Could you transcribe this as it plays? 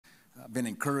been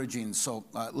encouraging. So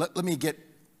let me get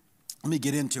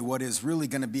into what is really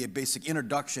going to be a basic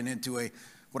introduction into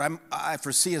what I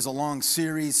foresee as a long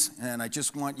series, and I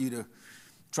just want you to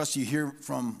trust you hear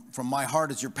from my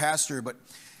heart as your pastor.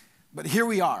 But here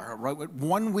we are, right?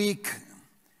 1 week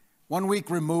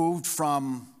removed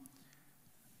from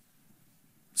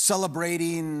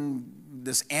celebrating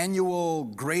this annual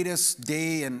greatest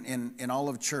day in all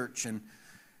of church, and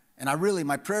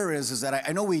my prayer is that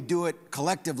I know we do it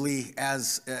collectively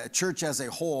as a church as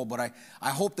a whole, but I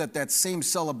hope that same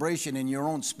celebration in your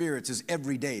own spirits is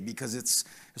every day, because it's,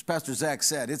 as Pastor Zach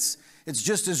said, it's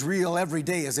just as real every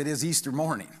day as it is Easter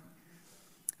morning.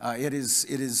 It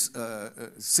is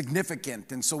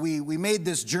significant, and so we made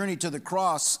this journey to the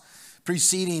cross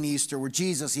preceding Easter, where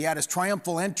Jesus, he had his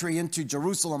triumphal entry into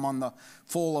Jerusalem on the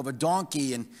foal of a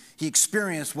donkey, and he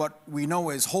experienced what we know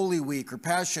as Holy Week or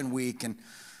Passion Week, and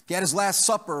he had his Last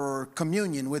Supper or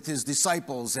communion with his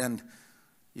disciples, and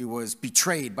he was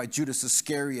betrayed by Judas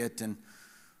Iscariot and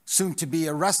soon to be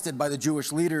arrested by the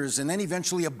Jewish leaders, and then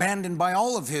eventually abandoned by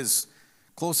all of his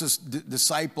closest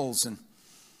disciples. And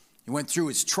he went through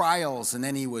his trials, and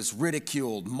then he was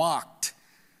ridiculed, mocked,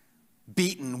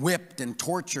 beaten, whipped, and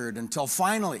tortured until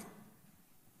finally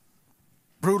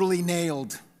brutally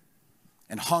nailed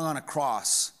and hung on a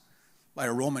cross by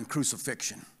a Roman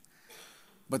crucifixion.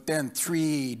 But then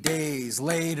 3 days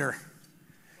later,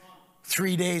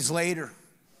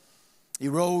 he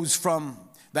rose from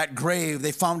that grave.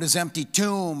 They found his empty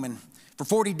tomb, and for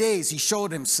 40 days he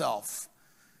showed himself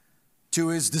to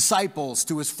his disciples,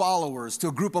 to his followers, to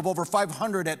a group of over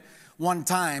 500 at one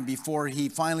time, before he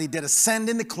finally did ascend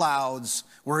in the clouds,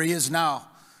 where he is now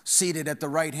seated at the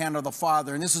right hand of the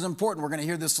Father. And this is important. We're going to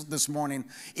hear this morning.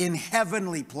 In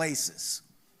heavenly places.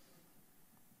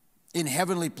 In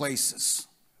heavenly places.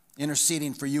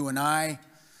 Interceding for you and I,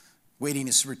 waiting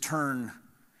his return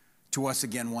to us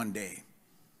again one day.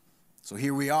 So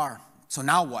here we are. So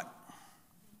now what?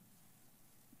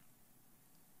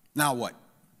 Now what?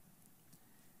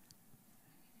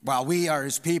 While we are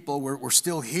his people, we're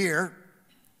still here,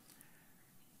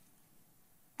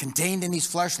 contained in these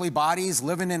fleshly bodies,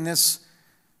 living in this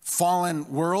fallen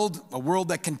world, a world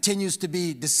that continues to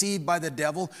be deceived by the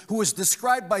devil, who is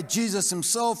described by Jesus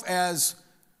himself as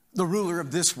the ruler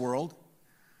of this world,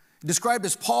 described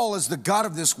as Paul as the god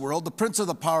of this world, the prince of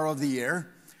the power of the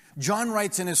air. John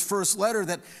writes in his first letter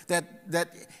that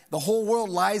the whole world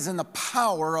lies in the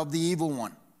power of the evil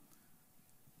one.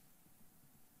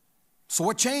 So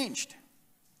what changed?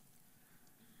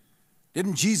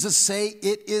 Didn't Jesus say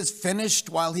it is finished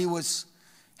while he was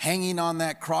hanging on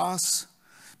that cross?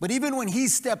 But even when he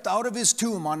stepped out of his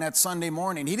tomb on that Sunday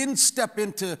morning, he didn't step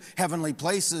into heavenly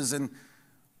places and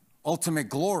ultimate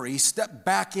glory. He stepped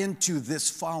back into this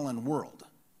fallen world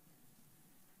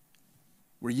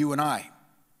where you and I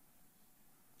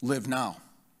live now.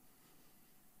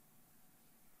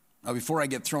 Now, before I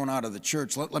get thrown out of the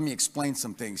church, let me explain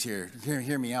some things here.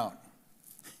 Hear me out.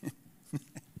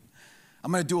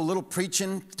 I'm going to do a little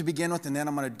preaching to begin with, and then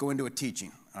I'm going to go into a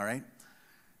teaching, all right?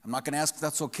 I'm not going to ask if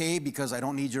that's okay, because I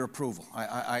don't need your approval.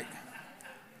 I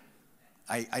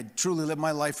truly live my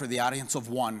life for the audience of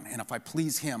one, and if I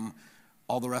please him,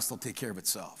 all the rest will take care of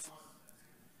itself.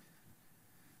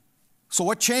 So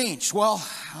what changed? Well,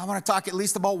 I want to talk at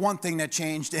least about one thing that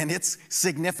changed, and it's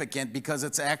significant because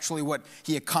it's actually what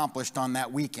he accomplished on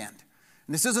that weekend.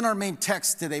 And this isn't our main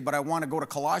text today, but I want to go to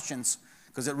Colossians,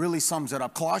 because it really sums it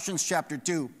up. Colossians chapter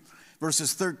 2,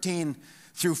 verses 13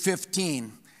 through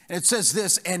 15. And it says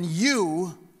this, and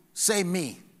you, say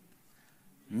me.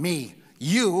 Me.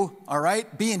 You, all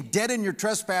right, being dead in your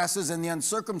trespasses and the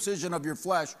uncircumcision of your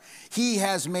flesh, he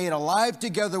has made alive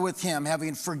together with him,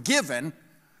 having forgiven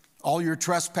all your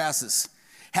trespasses,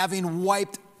 having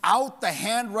wiped out the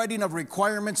handwriting of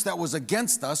requirements that was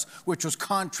against us, which was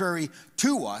contrary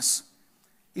to us.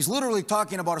 He's literally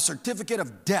talking about a certificate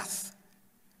of death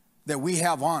that we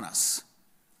have on us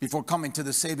before coming to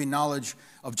the saving knowledge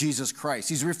of Jesus Christ.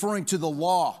 He's referring to the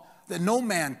law, that no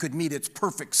man could meet its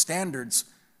perfect standards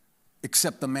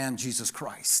except the man Jesus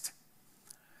Christ.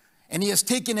 And he has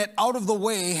taken it out of the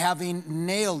way, having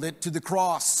nailed it to the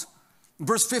cross.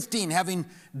 Verse 15, having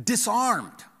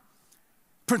disarmed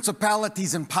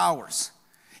principalities and powers,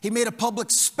 he made a public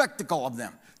spectacle of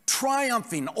them,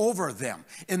 triumphing over them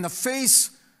in the face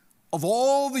of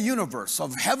all the universe,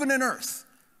 of heaven and earth.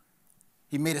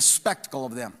 He made a spectacle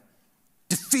of them,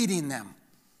 defeating them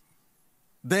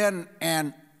then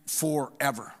and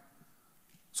forever.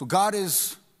 So God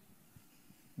is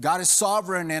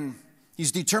sovereign, and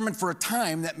he's determined for a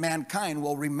time that mankind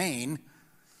will remain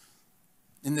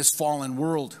in this fallen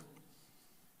world.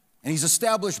 And he's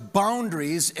established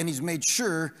boundaries, and he's made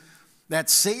sure that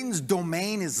Satan's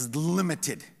domain is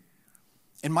limited.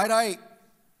 And might I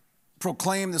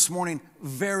proclaim this morning,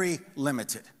 very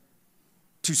limited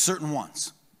to certain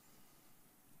ones.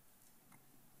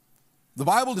 The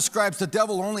Bible describes the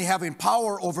devil only having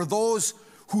power over those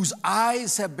whose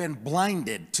eyes have been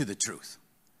blinded to the truth.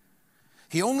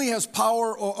 He only has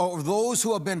power over those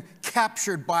who have been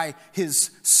captured by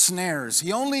his snares.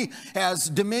 He only has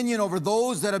dominion over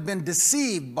those that have been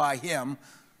deceived by him,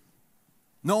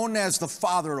 known as the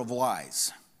father of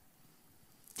lies.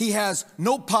 He has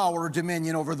no power or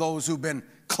dominion over those who've been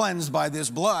cleansed by this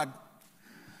blood.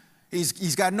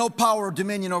 He's got no power or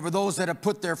dominion over those that have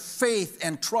put their faith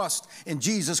and trust in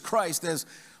Jesus Christ as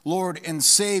Lord and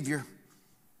Savior.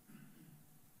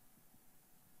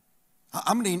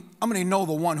 How many know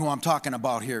the one who I'm talking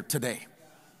about here today?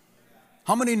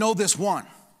 How many know this one?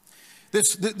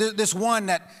 This one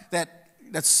that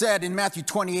said in Matthew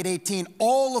 28:18,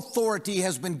 all authority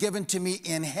has been given to me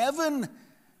in heaven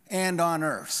and on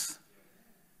earth.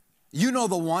 You know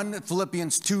the one that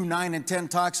Philippians 2:9 and 10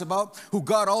 talks about, who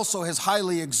God also has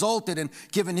highly exalted and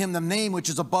given him the name which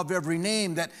is above every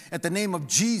name, that at the name of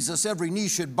Jesus every knee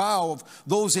should bow, of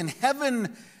those in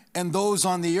heaven and those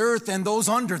on the earth and those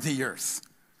under the earth.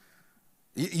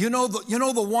 You know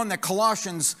the one that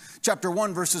Colossians chapter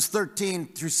 1 verses 13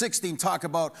 through 16 talk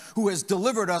about, who has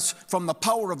delivered us from the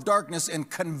power of darkness and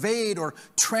conveyed or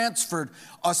transferred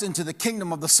us into the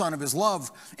kingdom of the Son of his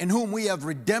love, in whom we have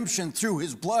redemption through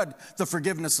his blood, the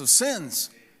forgiveness of sins.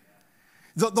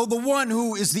 The one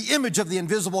who is the image of the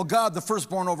invisible God, the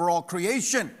firstborn over all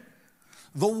creation.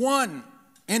 The one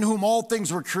in whom all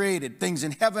things were created, things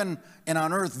in heaven and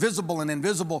on earth, visible and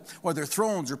invisible, whether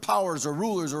thrones or powers or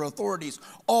rulers or authorities.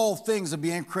 All things have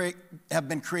been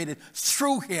created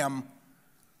through him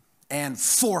and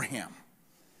for him.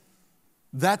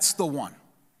 That's the one.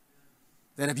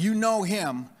 That if you know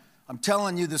him, I'm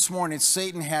telling you this morning,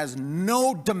 Satan has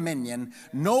no dominion,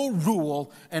 no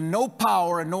rule, and no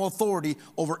power and no authority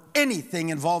over anything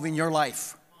involving your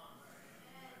life.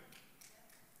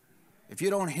 If you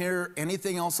don't hear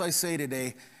anything else I say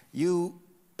today, you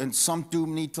and some do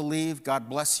need to leave. God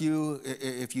bless you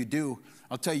if you do.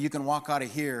 I'll tell you, you can walk out of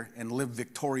here and live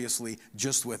victoriously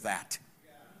just with that.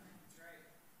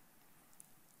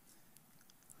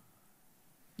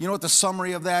 You know what the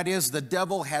summary of that is? The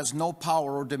devil has no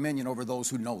power or dominion over those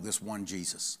who know this one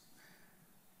Jesus.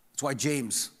 That's why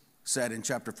James said in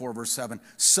chapter 4, verse 7,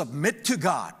 submit to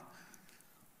God.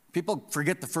 People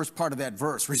forget the first part of that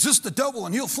verse. Resist the devil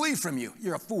and he'll flee from you.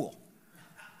 You're a fool.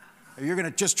 You're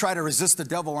going to just try to resist the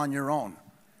devil on your own.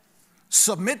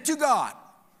 Submit to God,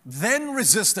 then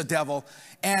resist the devil,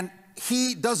 and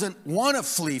he doesn't want to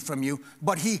flee from you,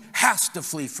 but he has to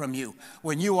flee from you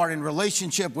when you are in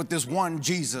relationship with this one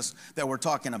Jesus that we're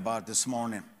talking about this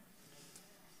morning.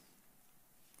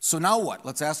 So now what?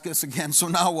 Let's ask this again. So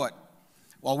now what?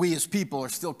 While we as people are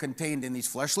still contained in these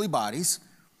fleshly bodies,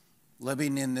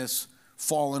 living in this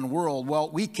fallen world, well,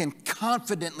 we can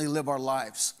confidently live our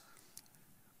lives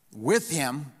with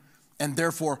him and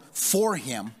therefore for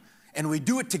him, and we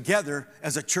do it together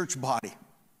as a church body.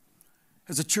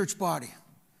 As a church body.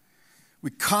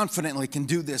 We confidently can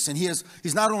do this, and he's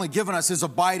not only given us his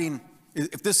abiding,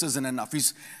 if this isn't enough,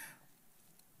 he's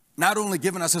not only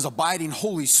given us his abiding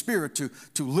Holy Spirit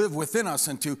to live within us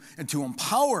and to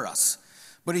empower us,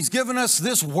 but he's given us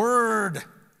this word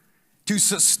to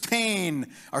sustain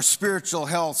our spiritual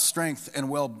health, strength, and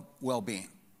well-being.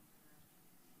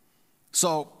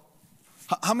 So,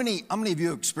 how many of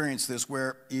you experienced this,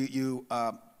 where you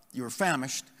were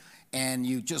famished and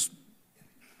you just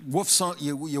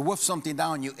woofed something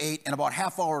down, you ate, and about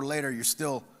half hour later you're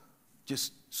still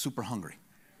just super hungry?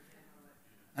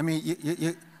 I mean,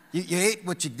 you ate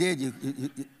what you did,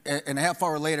 and a half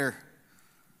hour later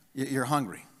you're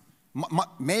hungry.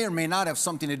 May or may not have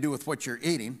something to do with what you're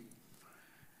eating.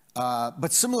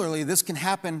 But similarly, this can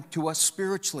happen to us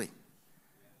spiritually.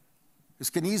 This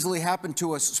can easily happen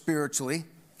to us spiritually.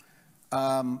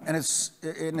 And it's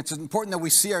important that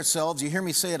we see ourselves, you hear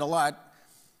me say it a lot,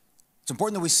 it's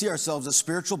important that we see ourselves as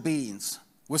spiritual beings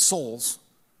with souls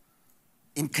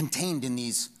contained in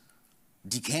these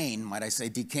decaying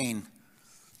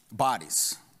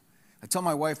bodies. I tell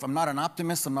my wife, I'm not an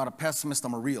optimist, I'm not a pessimist,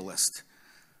 I'm a realist.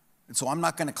 And so I'm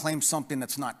not going to claim something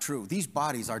that's not true. These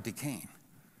bodies are decaying.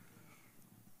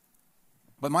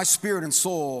 But my spirit and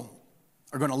soul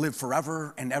are going to live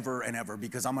forever and ever and ever,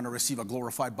 because I'm going to receive a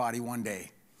glorified body one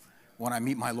day when I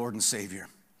meet my Lord and Savior.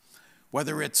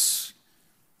 Whether it's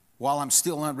while I'm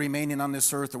still remaining on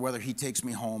this earth or whether he takes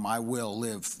me home, I will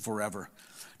live forever.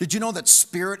 Did you know that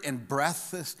spirit and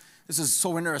breath This is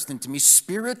so interesting to me.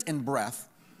 Spirit and breath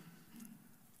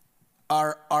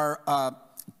are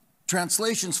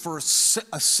translations for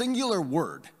a singular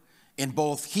word in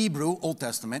both Hebrew, Old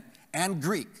Testament, and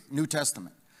Greek, New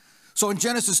Testament. So in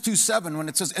Genesis 2:7, when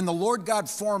it says, and the Lord God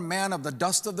formed man of the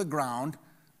dust of the ground,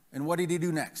 and what did he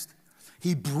do next?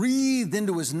 He breathed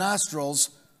into his nostrils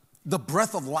the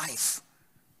breath of life,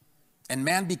 and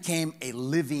man became a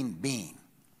living being.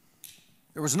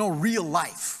 There was no real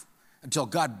life until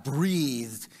God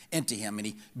breathed into him, and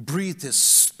he breathed his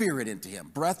spirit into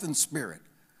him, breath and spirit.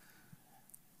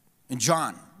 In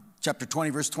John chapter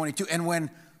 20, verse 22, and when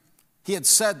he had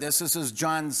said this is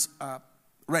John's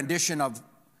rendition of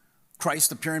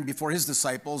Christ appearing before his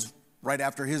disciples right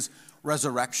after his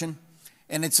resurrection.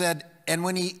 And it said, and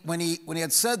when he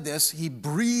had said this, he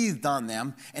breathed on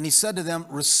them, and he said to them,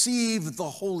 receive the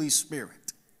Holy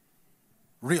Spirit.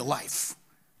 Real life.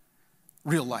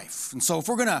 Real life. And so if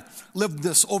we're going to live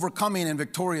this overcoming and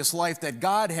victorious life that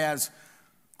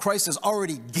Christ has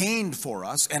already gained for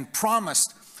us and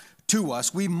promised to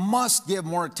us, we must give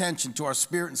more attention to our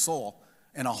spirit and soul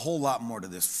and a whole lot more to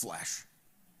this flesh.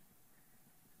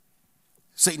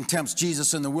 Satan tempts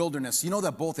Jesus in the wilderness. You know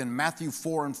that both in Matthew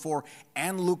 4:4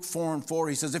 and Luke 4:4,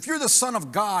 he says, if you're the Son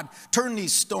of God, turn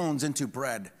these stones into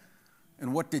bread.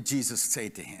 And what did Jesus say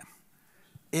to him?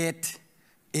 It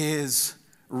is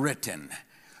written.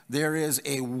 There is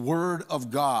a word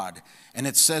of God. And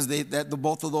it says that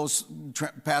both of those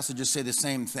passages say the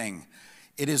same thing.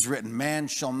 It is written, man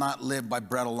shall not live by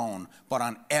bread alone, but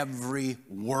on every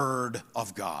word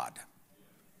of God.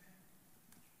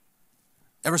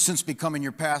 Ever since becoming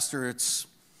your pastor,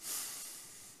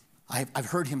 I've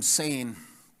heard him saying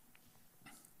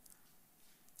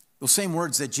those same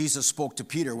words that Jesus spoke to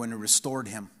Peter when he restored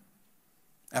him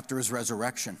after his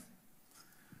resurrection.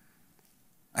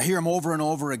 I hear him over and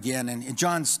over again. And in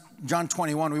John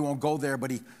 21, we won't go there,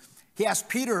 but he asked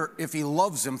Peter if he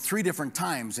loves him 3 different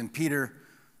times. And Peter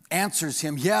answers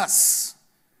him, yes,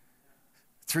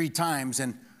 3 times.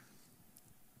 And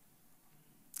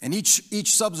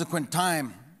each subsequent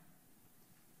time,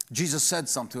 Jesus said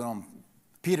something to him.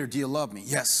 Peter, do you love me?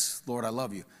 Yes, Lord, I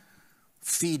love you.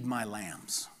 Feed my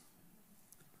lambs.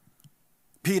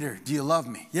 Peter, do you love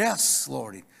me? Yes,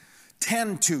 Lord.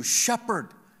 Tend to shepherd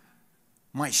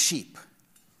my sheep.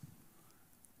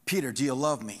 Peter, do you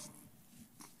love me?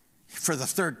 For the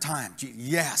 3rd time,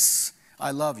 yes,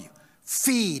 I love you.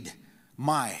 Feed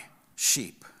my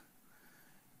sheep.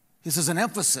 This is an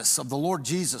emphasis of the Lord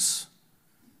Jesus.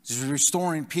 He's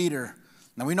restoring Peter.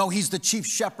 Now we know he's the chief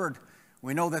shepherd.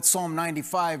 We know that Psalm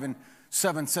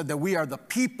 95:7 said that we are the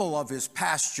people of his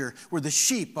pasture. We're the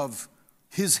sheep of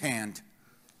his hand.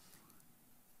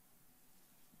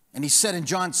 And he said in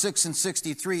John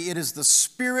 6:63, it is the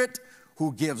Spirit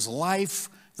who gives life.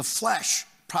 The flesh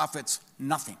profits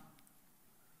nothing.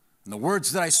 And the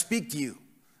words that I speak to you,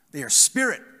 they are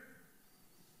spirit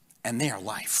and they are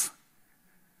life.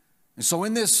 And so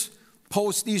in this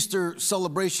post-Easter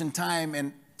celebration time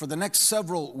and for the next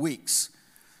several weeks,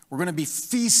 we're going to be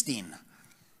feasting.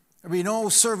 There'll be no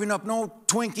serving up, no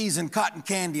Twinkies and cotton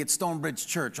candy at Stonebridge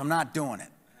Church. I'm not doing it.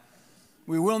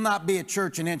 We will not be a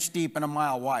church an inch deep and a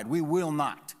mile wide. We will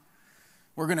not.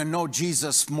 We're going to know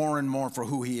Jesus more and more for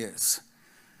who he is,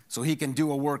 so he can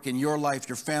do a work in your life,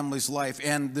 your family's life,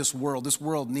 and this world. This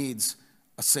world needs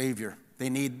a Savior. They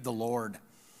need the Lord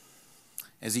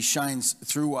as he shines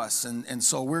through us. And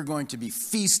so we're going to be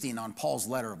feasting on Paul's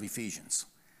letter of Ephesians.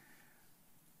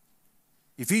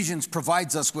 Ephesians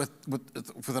provides us with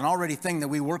an already thing that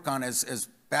we work on as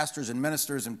pastors and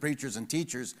ministers and preachers and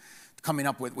teachers, coming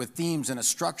up with themes and a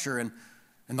structure. And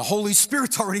the Holy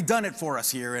Spirit's already done it for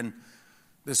us here in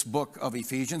this book of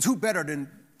Ephesians. Who better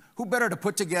to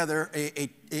put together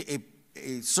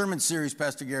a sermon series,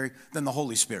 Pastor Gary, than the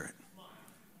Holy Spirit?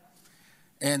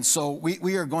 And so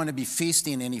we are going to be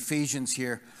feasting in Ephesians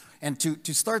here. And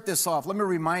to start this off, let me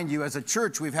remind you, as a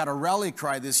church, we've had a rally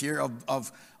cry this year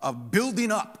of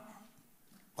building up.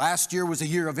 Last year was a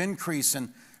year of increase,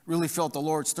 and really felt the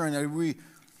Lord stirring that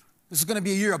this is going to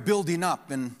be a year of building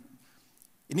up. And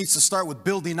it needs to start with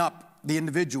building up the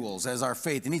individuals as our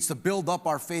faith. It needs to build up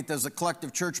our faith as a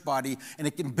collective church body, and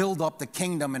it can build up the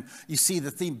kingdom. And you see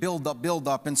the theme, build up, build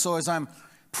up. And so as I'm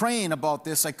praying about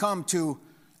this, I come to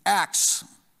Acts.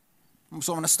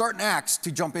 So I'm going to start in Acts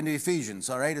to jump into Ephesians,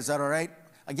 all right? Is that all right?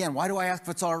 Again, why do I ask if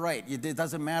it's all right? It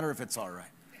doesn't matter if it's all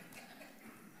right.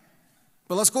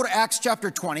 But let's go to Acts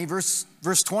chapter 20, verse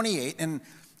 28.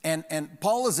 And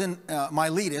Paul is in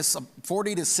Miletus,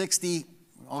 40 to 60,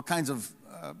 all kinds of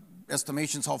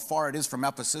estimations how far it is from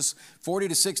Ephesus, 40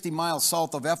 to 60 miles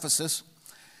south of Ephesus.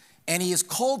 And he is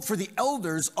called for the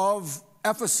elders of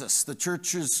Ephesus, the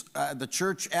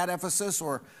church at Ephesus,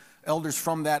 or elders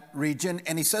from that region.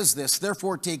 And he says this,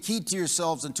 therefore take heed to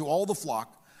yourselves and to all the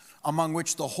flock among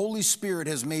which the Holy Spirit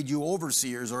has made you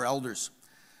overseers or elders,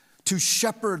 to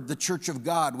shepherd the church of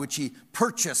God, which he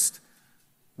purchased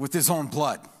with his own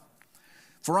blood.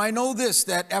 For I know this,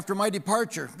 that after my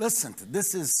departure, listen,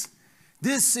 this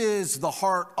is the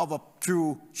heart of a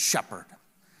true shepherd.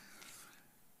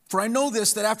 For I know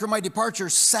this, that after my departure,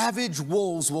 savage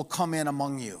wolves will come in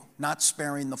among you, not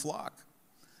sparing the flock.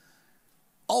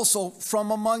 Also,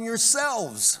 from among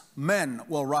yourselves, men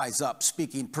will rise up,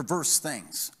 speaking perverse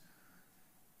things,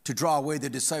 to draw away the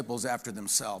disciples after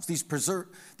themselves. These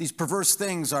perverse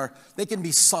things they can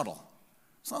be subtle.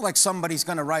 It's not like somebody's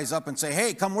going to rise up and say,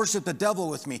 hey, come worship the devil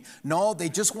with me. No, they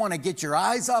just want to get your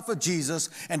eyes off of Jesus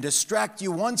and distract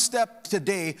you one step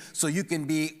today so you can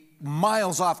be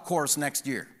miles off course next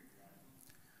year.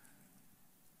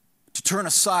 To turn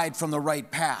aside from the right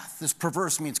path. This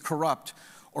perverse means corrupt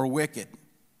or wicked.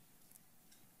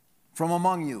 From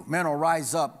among you, men will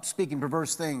rise up, speaking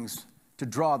perverse things, to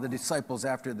draw the disciples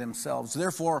after themselves.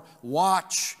 Therefore,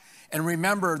 watch and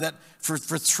remember that for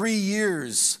 3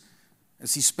 years,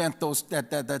 as he spent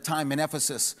that time in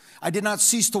Ephesus, I did not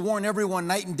cease to warn everyone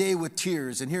night and day with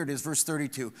tears. And here it is, verse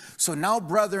 32. So now,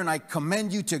 brethren, I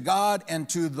commend you to God and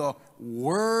to the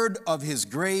word of his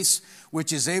grace,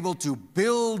 which is able to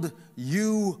build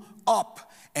you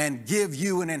up and give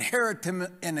you an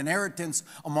inheritance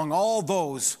among all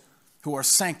those who are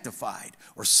sanctified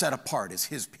or set apart as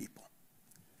his people.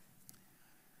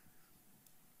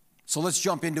 So let's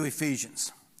jump into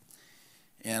Ephesians.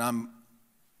 And I'm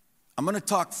going to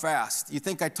talk fast. You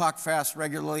think I talk fast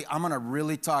regularly? I'm going to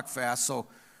really talk fast. So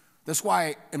that's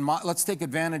why let's take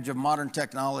advantage of modern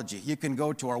technology. You can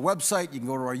go to our website, you can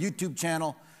go to our YouTube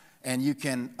channel, and you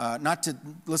can, not to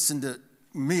listen to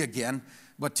me again,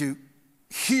 but to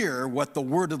hear what the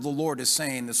word of the Lord is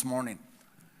saying this morning.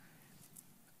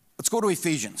 Let's go to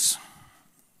Ephesians.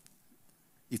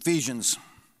 Ephesians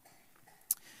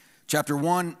chapter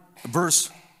 1, verse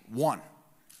 1.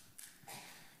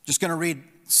 Just going to read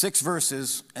 6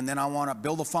 verses, and then I want to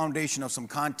build a foundation of some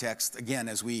context, again,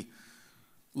 as we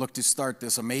look to start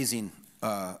this amazing,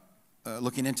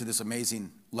 looking into this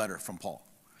amazing letter from Paul.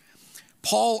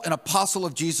 Paul, an apostle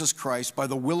of Jesus Christ by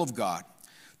the will of God,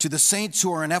 to the saints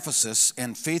who are in Ephesus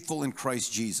and faithful in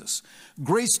Christ Jesus.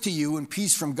 Grace to you and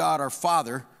peace from God our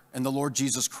Father and the Lord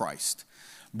Jesus Christ.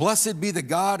 Blessed be the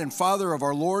God and Father of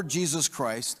our Lord Jesus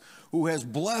Christ, who has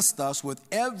blessed us with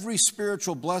every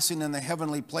spiritual blessing in the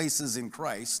heavenly places in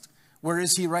Christ. Where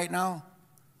is he right now?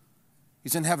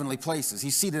 He's in heavenly places.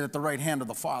 He's seated at the right hand of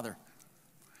the Father.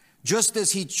 Just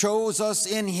as he chose us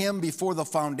in him before the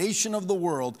foundation of the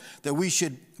world, that we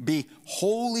should be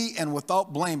holy and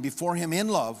without blame before him in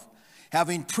love,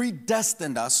 having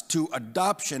predestined us to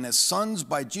adoption as sons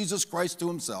by Jesus Christ to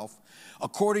himself,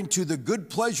 according to the good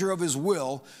pleasure of his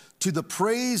will, to the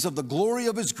praise of the glory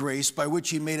of his grace, by which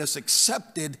he made us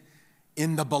accepted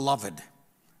in the beloved.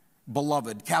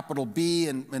 Beloved, capital B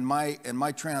in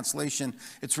my translation,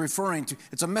 it's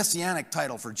a messianic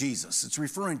title for Jesus. It's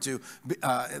referring to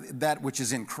that which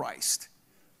is in Christ.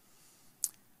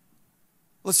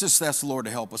 Let's just ask the Lord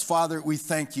to help us. Father, we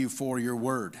thank you for your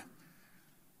word.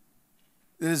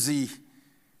 That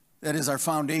is our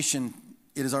foundation.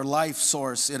 It is our life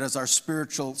source. It is our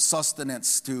spiritual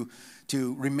sustenance to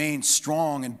remain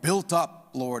strong and built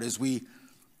up, Lord, as we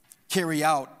carry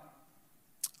out,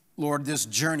 Lord, this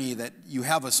journey that you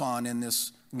have us on in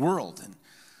this world. And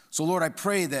so, Lord, I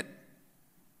pray that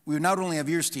we not only have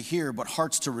ears to hear, but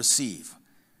hearts to receive.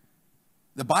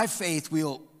 That by faith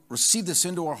we'll receive this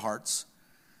into our hearts.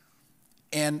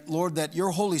 And, Lord, that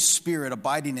your Holy Spirit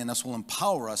abiding in us will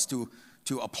empower us to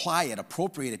apply it,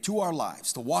 appropriate it to our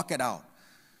lives, to walk it out.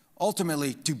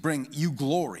 Ultimately, to bring you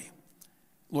glory.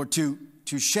 Lord, to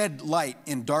shed light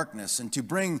in darkness and to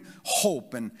bring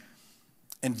hope and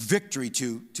victory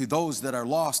to those that are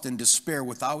lost in despair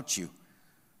without you.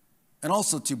 And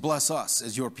also to bless us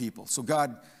as your people. So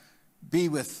God, be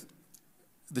with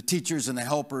the teachers and the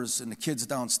helpers and the kids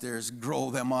downstairs.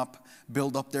 Grow them up,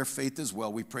 build up their faith as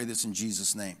well. We pray this in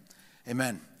Jesus' name.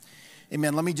 Amen.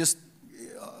 Amen. Let me just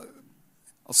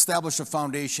establish a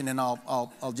foundation, and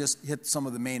I'll just hit some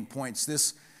of the main points.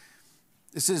 This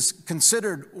is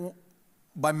considered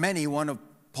by many one of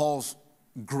Paul's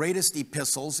greatest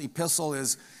epistles. Epistle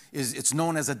it's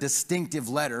known as a distinctive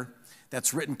letter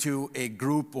that's written to a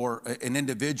group or an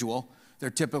individual. They're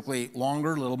typically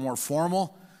longer, a little more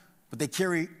formal, but they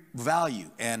carry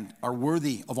value and are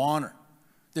worthy of honor.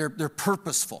 They're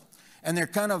purposeful, and they're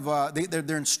kind of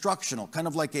they're instructional, kind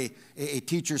of like a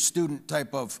teacher-student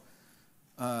type of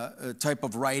type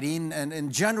of writing,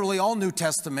 and generally all New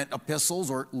Testament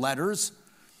epistles or letters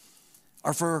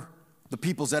are for the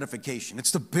people's edification.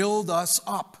 It's to build us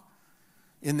up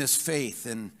in this faith.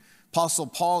 And Apostle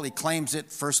Paul, he claims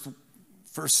it, first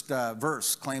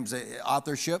verse, claims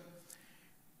authorship.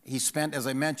 He spent, as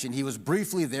I mentioned, he was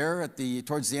briefly there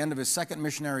towards the end of his second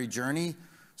missionary journey,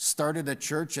 started a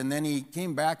church, and then he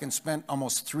came back and spent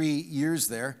almost 3 years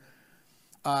there.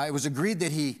 It was agreed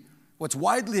that what's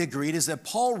widely agreed is that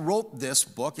Paul wrote this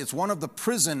book. It's one of the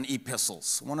prison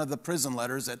epistles, one of the prison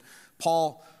letters that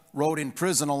Paul wrote in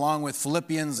prison along with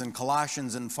Philippians and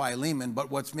Colossians and Philemon.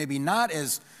 But what's maybe not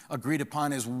as agreed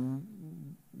upon is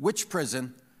which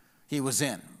prison he was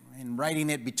in. And writing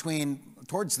it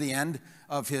towards the end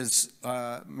of his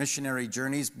missionary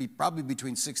journeys, probably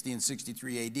between 60 and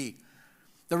 63 AD.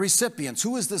 The recipients,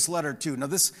 who is this letter to? Now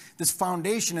this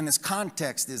foundation and this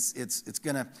context it's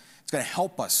going to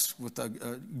help us with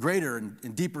a greater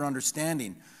and deeper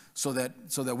understanding so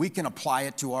that we can apply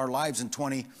it to our lives in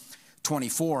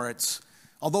 2024.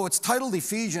 Although it's titled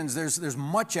Ephesians, there's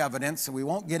much evidence, and we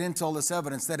won't get into all this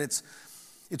evidence, that it's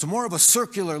more of a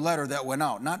circular letter that went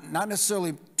out, not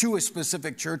necessarily to a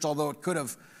specific church, although it could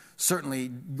have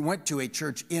certainly went to a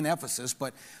church in Ephesus.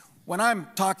 But when I'm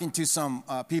talking to some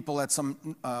people at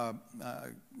some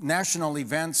national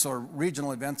events or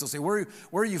regional events, they'll say, where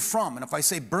are you from? And if I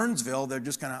say Burnsville, they're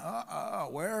just kind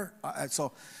of, where?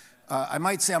 So I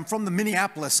might say I'm from the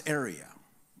Minneapolis area.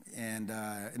 And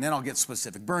then I'll get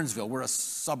specific. Burnsville, we're a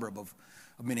suburb of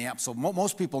Minneapolis. So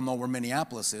most people know where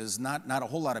Minneapolis is. Not a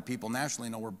whole lot of people nationally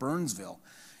know where Burnsville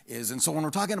is. And so when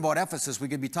we're talking about Ephesus, we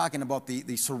could be talking about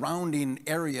the surrounding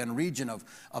area and region of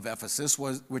Ephesus,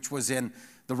 which was in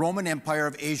the Roman Empire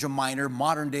of Asia Minor,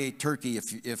 modern-day Turkey,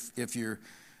 if you're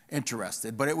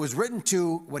interested. But it was written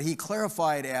to what he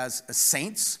clarified as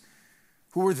saints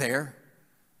who were there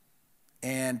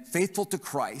and faithful to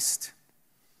Christ.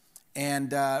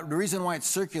 And the reason why it's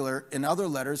circular, in other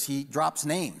letters, he drops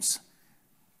names.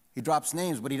 He drops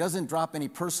names, but he doesn't drop any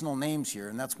personal names here,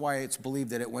 and that's why it's believed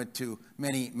that it went to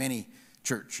many, many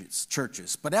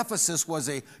churches. But Ephesus was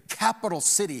a capital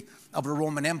city of the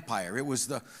Roman Empire. It was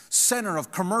the center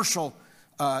of commercial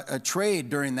trade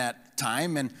during that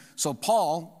time, and so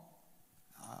Paul,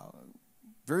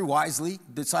 very wisely,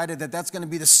 decided that that's going to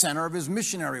be the center of his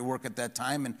missionary work at that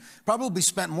time, and probably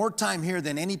spent more time here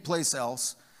than any place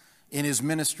else in his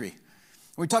ministry.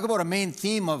 When we talk about a main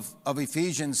theme of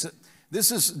Ephesians, this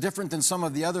is different than some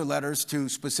of the other letters to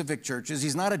specific churches.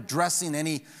 He's not addressing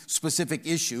any specific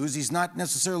issues. He's not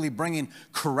necessarily bringing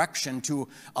correction to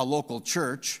a local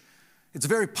church. It's a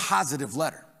very positive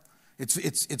letter.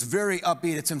 It's very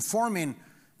upbeat. It's informing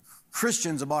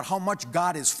Christians about how much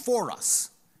God is for us.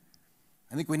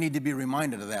 I think we need to be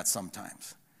reminded of that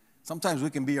sometimes. Sometimes we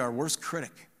can be our worst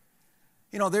critic.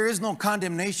 You know, there is no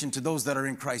condemnation to those that are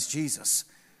in Christ Jesus.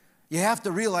 You have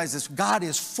to realize this: God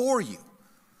is for you.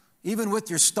 Even with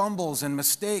your stumbles and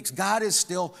mistakes, God is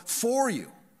still for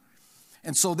you.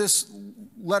 And so this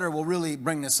letter will really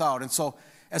bring this out. And so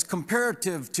as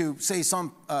comparative to, say,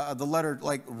 the letter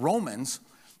like Romans,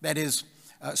 that is,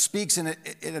 speaks and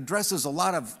it addresses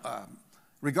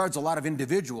regards a lot of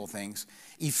individual things.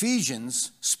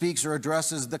 Ephesians speaks or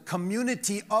addresses the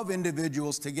community of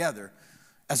individuals together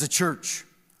as a church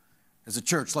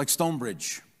like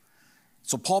Stonebridge.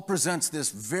 So Paul presents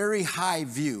this very high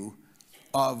view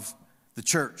of the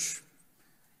church,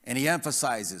 and he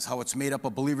emphasizes how it's made up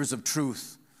of believers of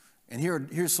truth. And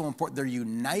here's so important: they're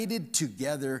united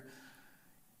together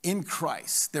in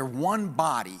Christ. They're one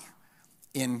body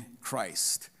in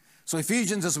Christ. So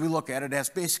Ephesians, as we look at it, has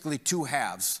basically two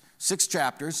halves, 6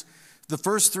 chapters. The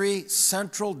first 3,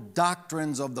 central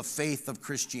doctrines of the faith of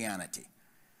Christianity.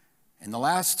 And the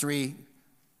last 3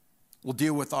 will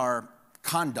deal with our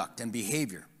conduct and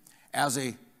behavior as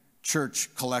a church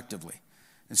collectively.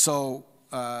 And so,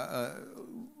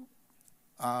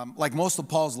 like most of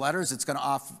Paul's letters, it's going to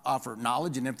offer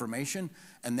knowledge and information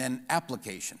and then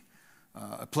application.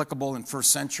 Applicable in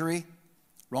first century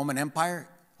Roman Empire,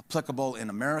 applicable in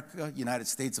America, United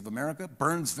States of America,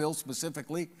 Burnsville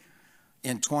specifically,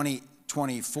 in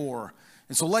 2024.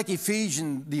 And so like the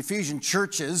Ephesian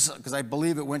churches, because I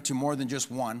believe it went to more than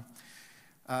just one,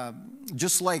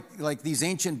 just like these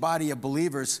ancient body of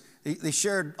believers, they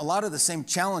shared a lot of the same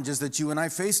challenges that you and I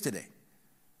face today.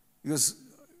 Because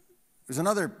there's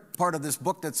another part of this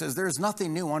book that says there is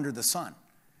nothing new under the sun.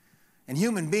 And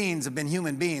human beings have been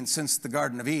human beings since the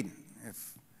Garden of Eden.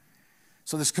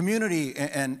 So this community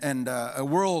and a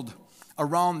world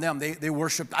around them, they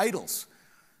worshiped idols,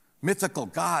 mythical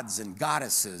gods and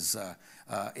goddesses,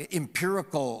 the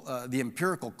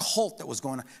empirical cult that was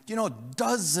going on. Do you know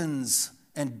dozens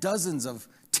and dozens of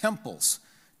temples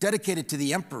dedicated to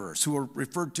the emperors who were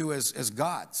referred to as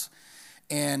gods.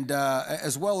 And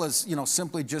as well as,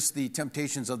 simply just the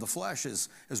temptations of the flesh as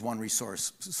one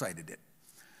resource cited it.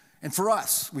 And for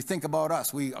us, we think about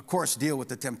us. We, of course, deal with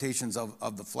the temptations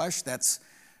of the flesh. That's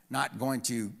not going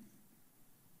to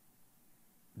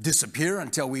disappear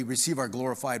until we receive our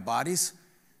glorified bodies.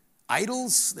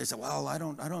 Idols, they say, well, I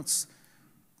don't.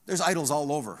 There's idols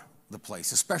all over the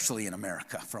place, especially in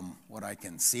America, from what I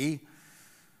can see.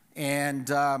 And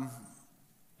then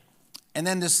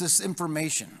there's this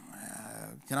information.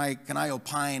 Can I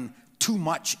opine too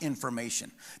much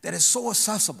information that is so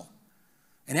accessible?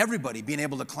 And everybody being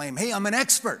able to claim, hey, I'm an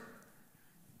expert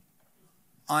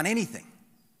on anything,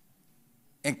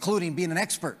 including being an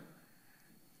expert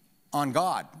on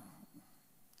God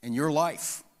and your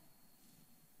life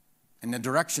and the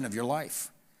direction of your life.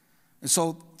 And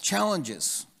so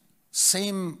challenges,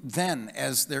 same then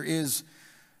as there is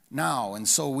now. And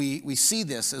so we see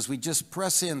this as we just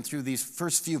press in through these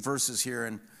first few verses here.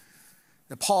 And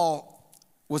that Paul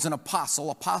was an apostle.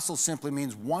 Apostle simply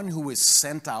means one who is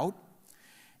sent out.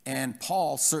 And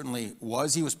Paul certainly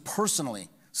was. He was personally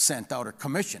sent out or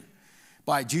commissioned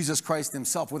by Jesus Christ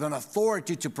himself with an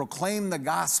authority to proclaim the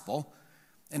gospel.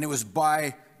 And it was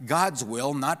by God's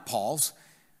will, not Paul's.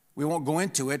 We won't go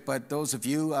into it, but those of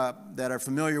you that are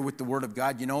familiar with the Word of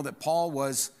God, you know that Paul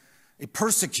was a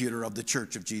persecutor of the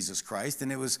church of Jesus Christ.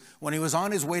 And it was when he was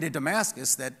on his way to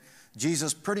Damascus that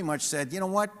Jesus pretty much said, you know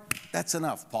what, that's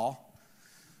enough, Paul.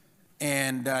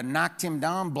 And knocked him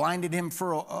down, blinded him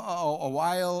for a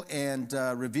while, and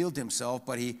revealed himself.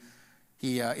 But he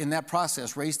in that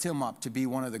process, raised him up to be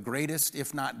one of the greatest,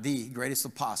 if not the greatest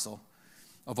apostle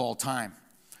of all time.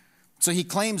 So he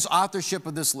claims authorship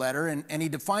of this letter, and he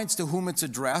defines to whom it's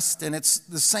addressed, and it's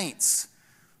the saints.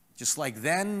 Just like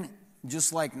then,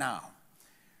 just like now.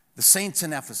 The saints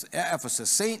in Ephesus.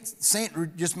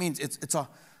 Saint just means, it's a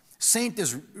saint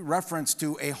is reference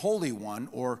to a holy one,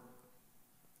 or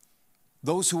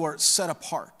those who are set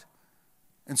apart.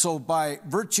 And so by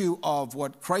virtue of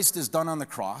what Christ has done on the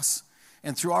cross,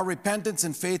 and through our repentance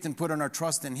and faith and putting our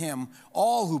trust in him,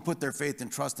 all who put their faith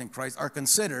and trust in Christ are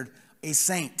considered a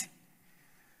saint.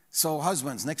 So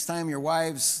husbands, next time your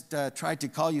wives try to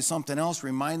call you something else,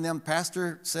 remind them,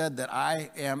 Pastor said that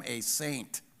I am a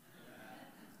saint.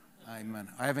 Amen.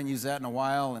 I haven't used that in a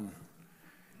while, and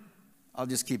I'll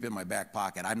just keep it in my back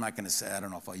pocket. I'm not going to say, I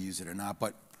don't know if I'll use it or not,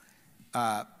 but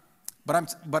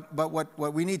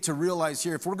what we need to realize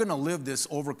here, if we're going to live this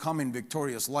overcoming,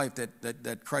 victorious life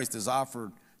that Christ has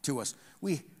offered to us,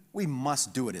 we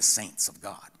must do it as saints of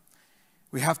God.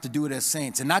 We have to do it as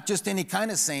saints, and not just any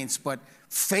kind of saints, but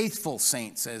faithful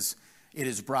saints, as it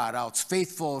is brought out.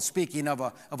 Faithful, speaking of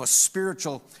a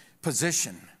spiritual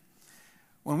position.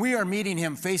 When we are meeting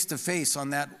him face to face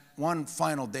on that one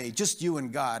final day, just you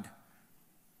and God,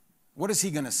 what is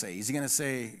he going to say? Is he going to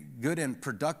say, good and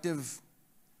productive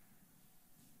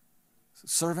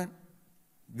servant,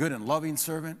 good and loving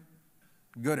servant,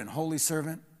 good and holy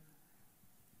servant?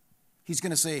 He's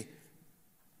going to say,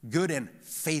 good and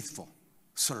faithful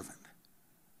servant.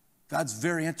 God's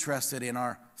very interested in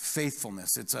our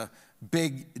faithfulness. It's a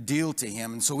big deal to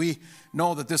him. And so we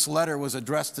know that this letter was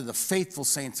addressed to the faithful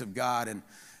saints of God. And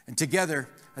together,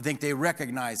 I think they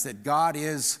recognize that God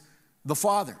is the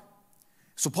Father.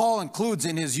 So Paul includes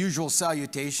in his usual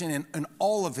salutation in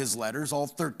all of his letters, all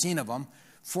 13 of them,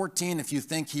 14 if you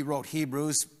think he wrote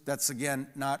Hebrews. That's, again,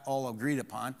 not all agreed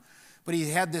upon. But he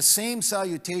had this same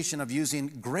salutation of using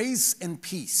grace and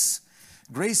peace.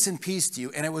 Grace and peace to you.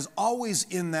 And it was always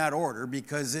in that order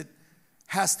because it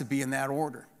has to be in that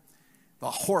order.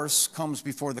 The horse comes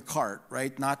before the cart,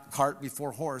 right? Not cart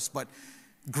before horse, but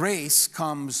grace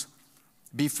comes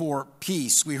before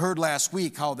peace. We heard last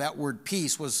week how that word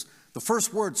peace was the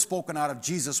first word spoken out of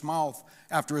Jesus' mouth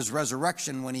after his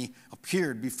resurrection when he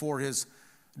appeared before his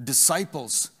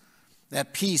disciples.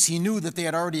 That peace, he knew that they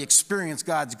had already experienced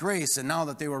God's grace, and now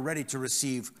that they were ready to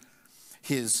receive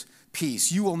his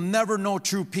peace. You will never know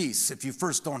true peace if you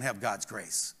first don't have God's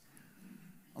grace.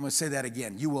 I'm going to say that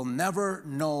again. You will never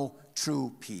know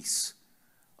true peace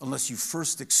unless you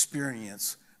first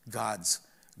experience God's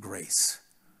grace.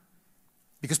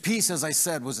 Because peace, as I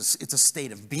said, it's a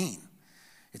state of being.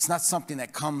 It's not something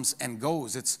that comes and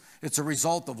goes. It's a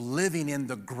result of living in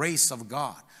the grace of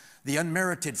God, the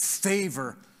unmerited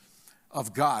favor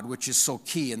of God, which is so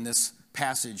key in this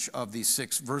passage of these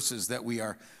 6 verses that we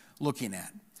are looking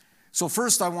at. So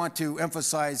first I want to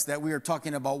emphasize that we are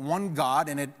talking about one God,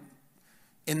 and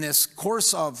in this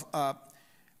course of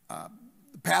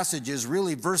passages,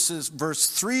 really verse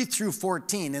 3 through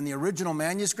 14 in the original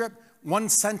manuscript, one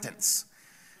sentence.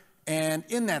 And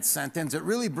in that sentence, it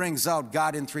really brings out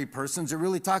God in three persons. It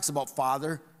really talks about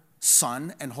Father,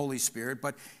 Son, and Holy Spirit.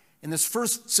 But in this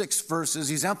first 6 verses,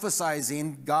 he's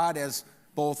emphasizing God as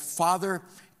both Father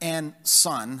and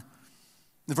Son.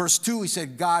 In verse 2, he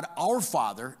said, God, our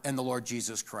Father, and the Lord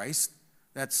Jesus Christ.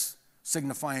 That's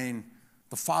signifying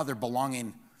the Father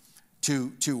belonging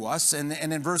to us. And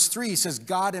in verse 3, he says,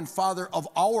 God and Father of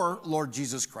our Lord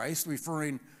Jesus Christ,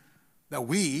 referring that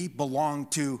we belong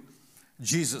to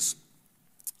Jesus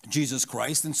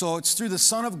Christ. And so it's through the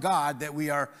Son of God that we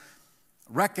are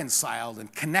reconciled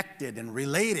and connected and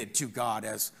related to God,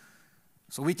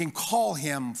 so we can call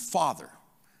him Father.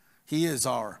 He is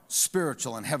our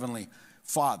spiritual and heavenly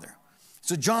Father.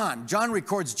 So John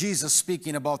records Jesus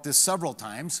speaking about this several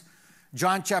times.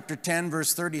 John chapter 10,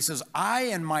 verse 30 says, I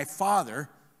and my Father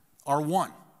are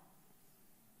one.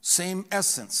 Same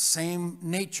essence, same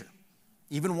nature.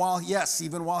 Even while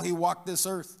he walked this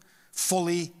earth,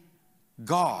 fully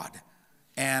God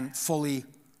and fully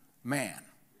man.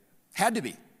 Had to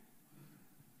be.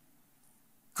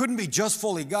 Couldn't be just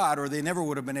fully God, or they never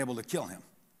would have been able to kill him.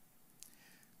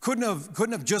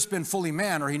 Couldn't have just been fully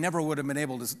man, or he never would have been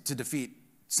able to defeat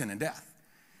sin and death.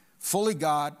 Fully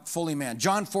God, fully man.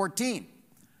 John 14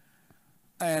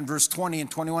 and verse 20 and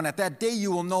 21. At that day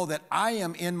you will know that I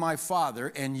am in my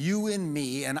Father, and you in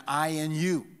me, and I in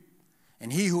you.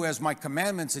 And he who has my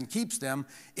commandments and keeps them,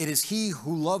 it is he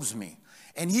who loves me.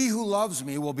 And he who loves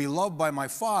me will be loved by my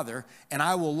Father, and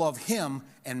I will love him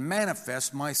and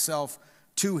manifest myself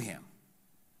to him.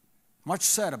 Much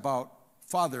said about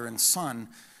Father and Son.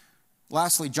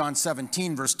 Lastly, John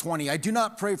 17, verse 20, I do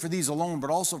not pray for these alone, but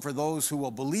also for those who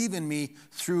will believe in me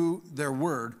through their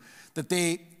word, that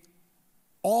they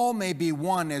all may be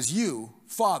one as you,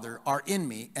 Father, are in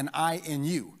me, and I in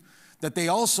you, that they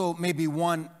also may be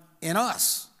one in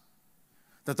us,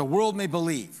 that the world may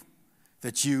believe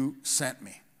that you sent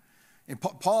me. And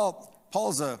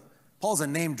Paul's a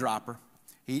name dropper.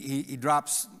 He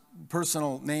drops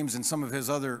personal names in some of his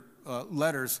other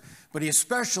letters, but he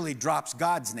especially drops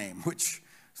God's name, which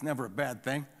is never a bad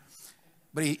thing.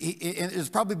 But there's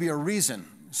probably be a reason,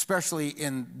 especially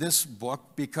in this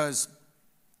book, because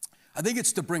I think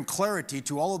it's to bring clarity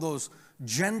to all of those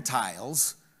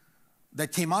Gentiles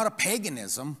that came out of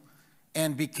paganism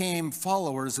and became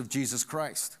followers of Jesus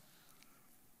Christ.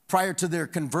 Prior to their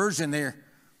conversion, they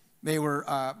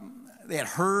had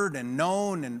heard and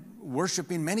known and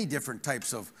worshiping many different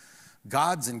types of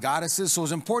gods and goddesses. So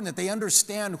it's important that they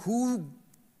understand who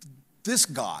this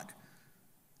God,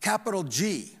 capital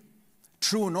G,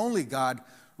 true and only God,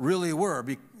 really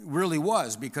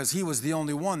was, because he was the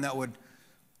only one that would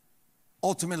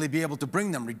ultimately be able to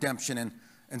bring them redemption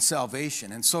and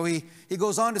salvation. And so he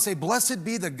goes on to say, blessed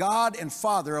be the God and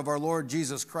Father of our Lord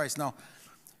Jesus Christ. Now,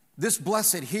 this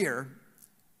blessed here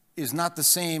is not the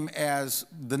same as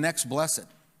the next blessed.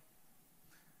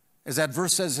 As that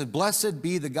verse says, blessed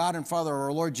be the God and Father of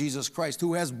our Lord Jesus Christ,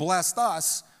 who has blessed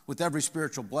us with every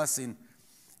spiritual blessing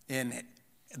in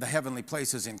the heavenly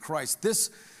places in Christ.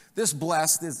 This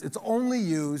blessed, it's only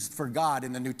used for God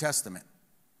in the New Testament.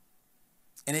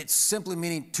 And it's simply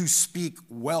meaning to speak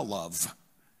well of.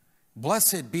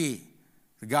 Blessed be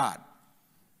the God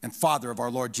and Father of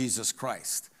our Lord Jesus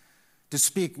Christ. To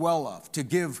speak well of, to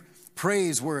give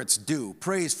praise where it's due,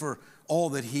 praise for all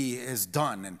that he has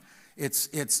done. And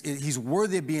he's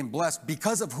worthy of being blessed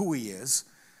because of who he is,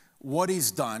 what he's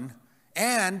done,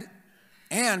 and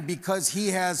because he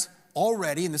has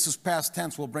already, and this is past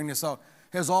tense, we'll bring this out,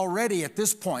 has already at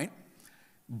this point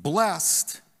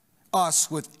blessed us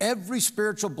with every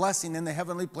spiritual blessing in the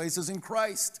heavenly places in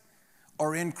Christ,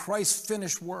 or in Christ's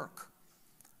finished work.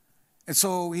 And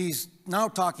so he's now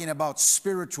talking about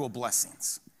spiritual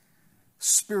blessings.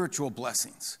 Spiritual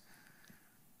blessings.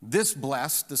 This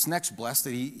next blessed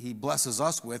that he blesses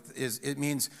us with, it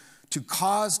means to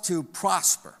cause to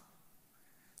prosper,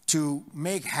 to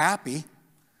make happy,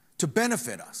 to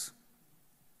benefit us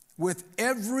with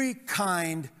every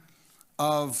kind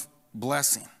of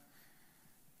blessing.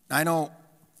 I know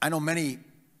many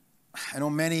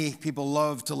people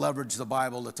love to leverage the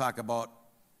Bible to talk about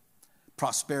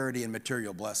prosperity and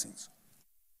material blessings.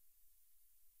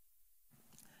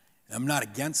 I'm not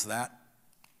against that.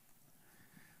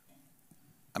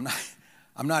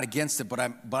 I'm not against it, but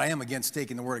I am against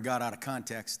taking the Word of God out of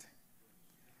context.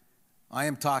 I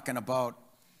am talking about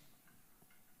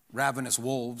ravenous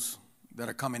wolves that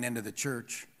are coming into the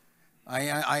church.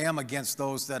 I am against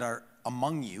those that are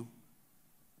among you,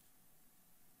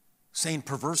 saying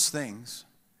perverse things,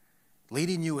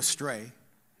 leading you astray,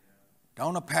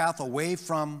 down a path away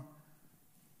from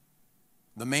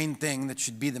the main thing that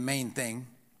should be the main thing.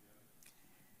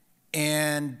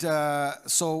 And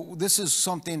so this is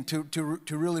something to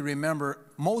really remember.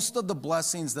 Most of the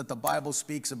blessings that the Bible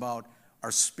speaks about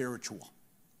are spiritual.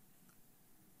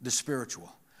 They're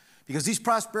spiritual. Because these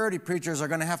prosperity preachers are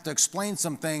going to have to explain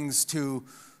some things to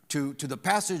the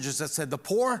passages that said the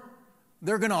poor,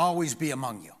 they're going to always be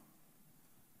among you.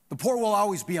 The poor will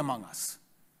always be among us.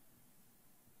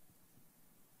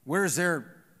 Where's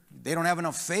they don't have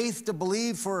enough faith to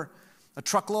believe for a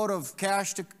truckload of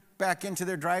cash to back into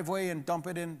their driveway and dump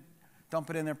it in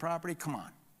their property? Come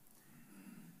on.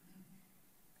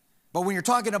 But when you're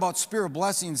talking about spiritual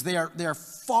blessings, they are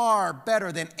far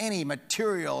better than any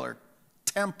material or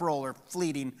temporal or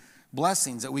fleeting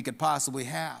blessings that we could possibly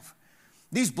have.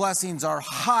 These blessings are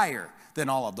higher than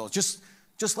all of those,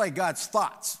 just like God's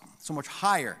thoughts, so much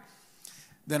higher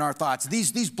than our thoughts.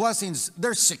 These blessings,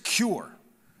 they're secure.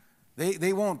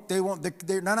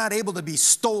 They're not able to be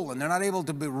stolen. They're not able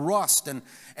to be rust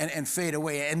and fade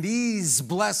away. And these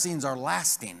blessings are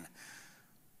lasting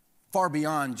far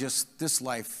beyond just this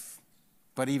life,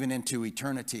 but even into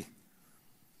eternity.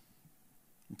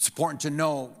 It's important to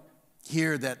know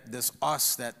here that this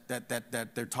us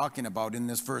that they're talking about in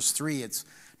this verse 3, it's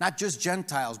not just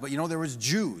Gentiles, but there was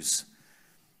Jews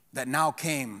that now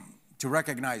came to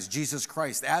recognize Jesus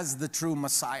Christ as the true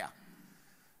Messiah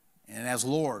and as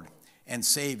Lord and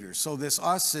Savior. So this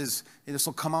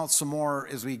will come out some more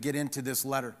as we get into this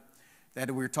letter,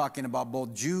 that we're talking about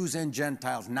both Jews and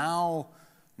Gentiles, now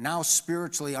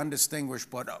spiritually undistinguished,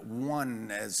 but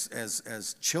one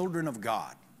as children of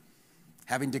God,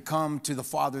 having to come to the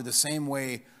Father the same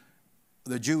way,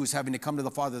 the Jews having to come to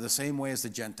the Father the same way as the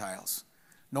Gentiles.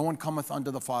 No one cometh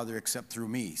unto the Father except through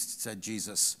me, said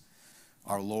Jesus,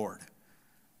 our Lord.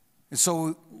 And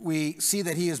so we see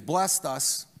that he has blessed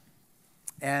us,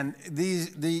 and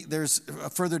there's a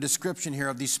further description here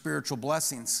of these spiritual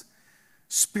blessings.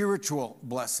 Spiritual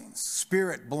blessings,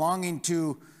 spirit belonging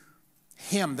to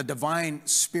him, the divine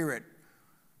Spirit.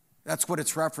 That's what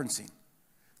it's referencing.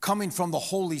 Coming from the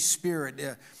Holy Spirit,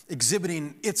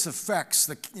 exhibiting its effects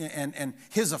and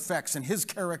his effects and his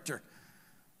character.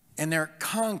 And they're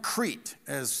concrete,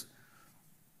 as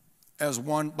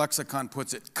one lexicon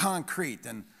puts it, concrete.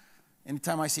 And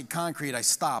anytime I see concrete, I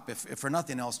stop, if for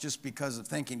nothing else, just because of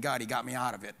thanking God he got me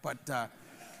out of it.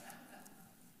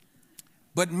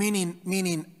 But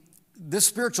meaning this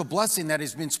spiritual blessing that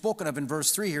has been spoken of in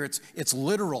verse 3 here, it's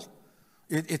literal,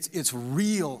 it's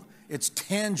real, it's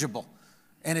tangible,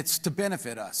 and it's to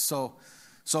benefit us.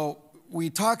 So he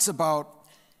talks about,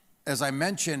 as I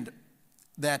mentioned,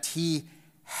 that he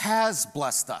has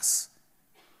blessed us.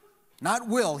 Not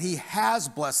will, he has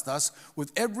blessed us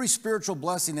with every spiritual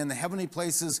blessing in the heavenly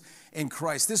places in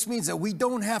Christ. This means that we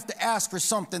don't have to ask for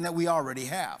something that we already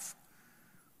have.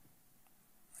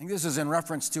 I think this is in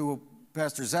reference to what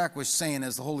Pastor Zach was saying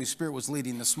as the Holy Spirit was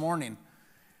leading this morning.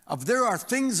 There are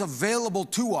things available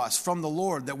to us from the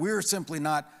Lord that we're simply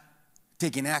not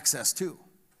taking access to.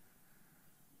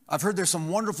 I've heard there's some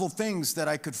wonderful things that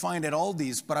I could find at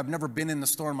Aldi's, but I've never been in the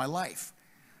store in my life.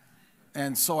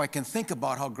 And so I can think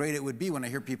about how great it would be when I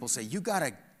hear people say, you got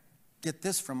to get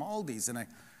this from Aldi's. And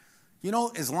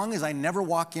as long as I never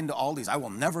walk into Aldi's, I will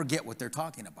never get what they're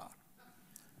talking about.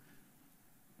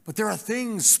 But there are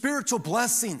things, spiritual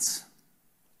blessings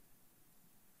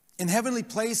in heavenly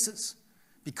places,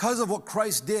 because of what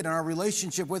Christ did in our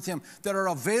relationship with him, that are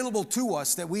available to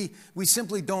us that we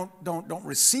simply don't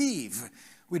receive.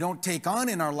 We don't take on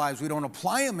in our lives. We don't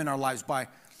apply them in our lives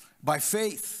by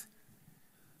faith.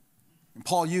 And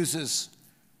Paul uses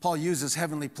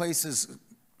heavenly places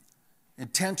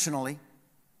intentionally.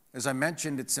 As I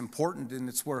mentioned, it's important, and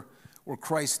it's where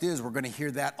Christ is. We're going to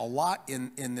hear that a lot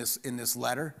in this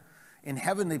letter. In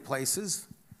heavenly places,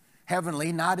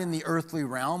 heavenly, not in the earthly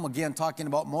realm. Again, talking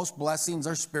about most blessings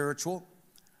are spiritual.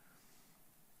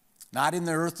 Not in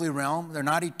the earthly realm.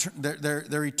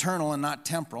 They're eternal and not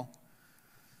temporal.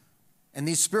 And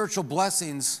these spiritual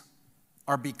blessings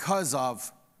are because of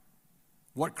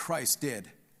what Christ did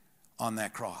on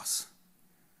that cross.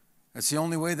 That's the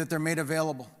only way that they're made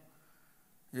available.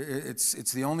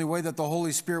 It's the only way that the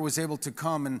Holy Spirit was able to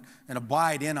come and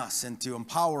abide in us and to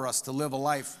empower us to live a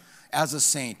life as a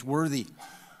saint, worthy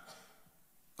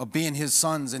of being his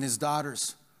sons and his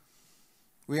daughters.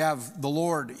 We have the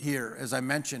Lord here, as I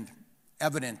mentioned,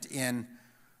 evident in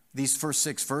these first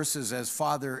 6 verses as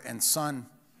Father and Son.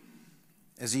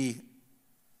 As he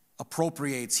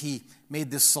appropriates, he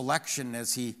made this selection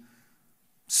as he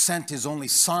sent his only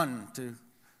Son to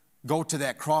go to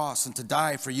that cross and to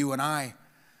die for you and I.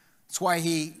 That's why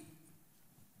he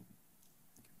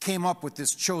came up with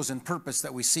this chosen purpose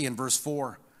that we see in verse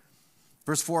 4.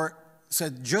 Verse 4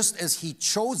 said, just as he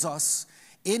chose us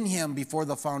in him before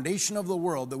the foundation of the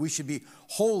world, that we should be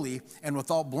holy and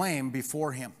without blame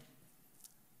before him.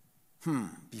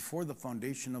 Before the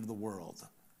foundation of the world.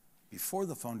 Before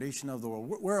the foundation of the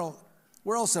world.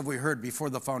 Where else have we heard before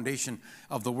the foundation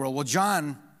of the world? Well,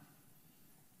 John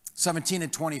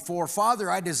 17:24, Father,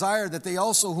 I desire that they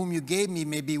also whom you gave me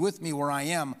may be with me where I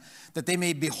am, that they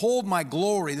may behold my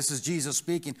glory, this is Jesus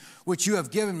speaking, which you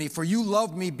have given me, for you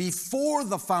loved me before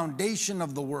the foundation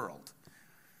of the world.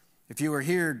 If you were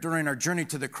here during our Journey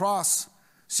to the Cross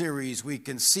series, we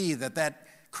can see that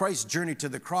Christ's journey to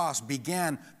the cross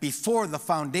began before the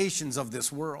foundations of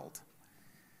this world.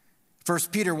 1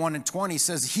 Peter 1:20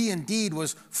 says, he indeed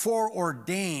was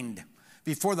foreordained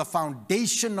before the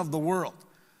foundation of the world,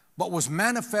 but was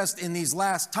manifest in these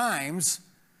last times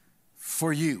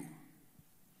for you,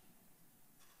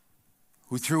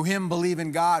 who through him believe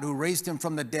in God, who raised him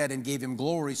from the dead and gave him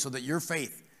glory, so that your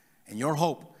faith and your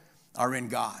hope are in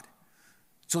God.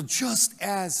 So just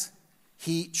as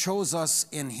he chose us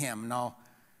in him. Now,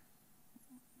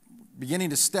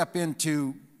 beginning to step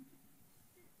into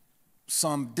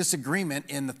some disagreement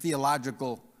in the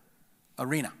theological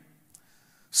arena.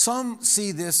 Some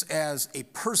see this as a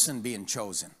person being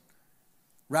chosen,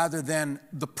 rather than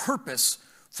the purpose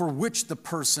for which the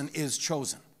person is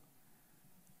chosen.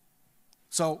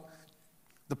 So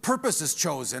the purpose is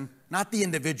chosen, not the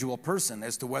individual person,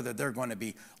 as to whether they're going to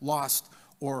be lost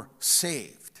or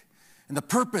saved. And the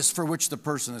purpose for which the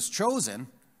person is chosen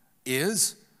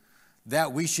is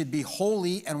that we should be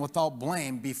holy and without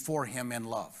blame before him in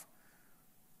love.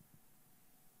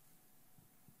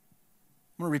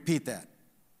 I'm going to repeat that.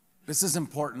 This is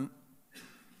important.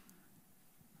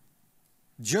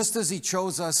 Just as he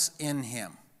chose us in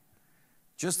him,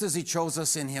 just as he chose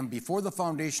us in him before the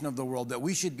foundation of the world, that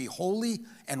we should be holy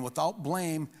and without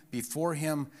blame before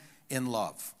him in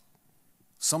love.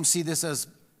 Some see this as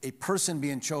a person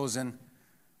being chosen,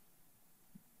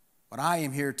 but I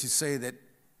am here to say that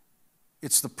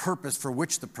it's the purpose for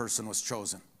which the person was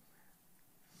chosen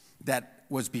that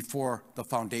was before the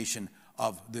foundation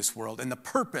of this world. And the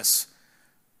purpose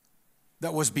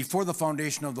that was before the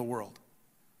foundation of the world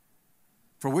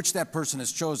for which that person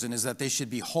is chosen is that they should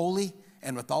be holy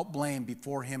and without blame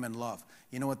before him in love.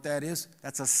 You know what that is?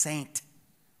 That's a saint,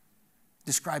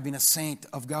 describing a saint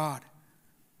of God.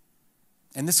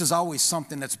 And this is always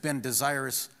something that's been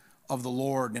desirous of the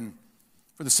Lord. And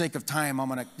for the sake of time, I'm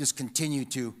going to just continue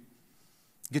to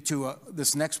get to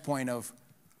this next point of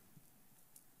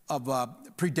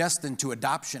predestined to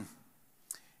adoption.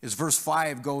 As verse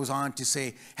 5 goes on to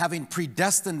say, having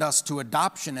predestined us to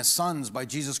adoption as sons by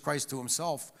Jesus Christ to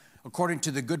himself, according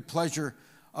to the good pleasure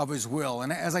of his will.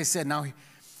 And as I said, now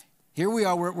here we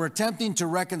are, we're attempting to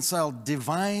reconcile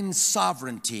divine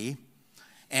sovereignty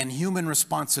and human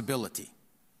responsibility.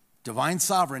 Divine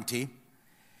sovereignty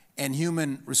and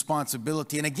human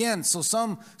responsibility. And again, so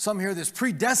some hear this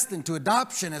predestined to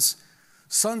adoption as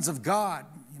sons of God.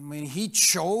 I mean, he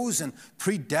chose and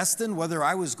predestined whether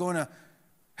I was going to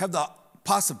have the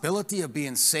possibility of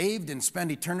being saved and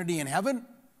spend eternity in heaven.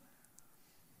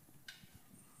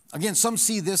 Again, some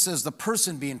see this as the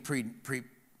person being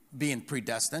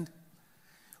predestined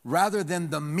rather than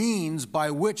the means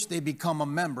by which they become a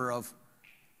member of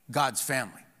God's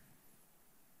family.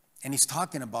 And he's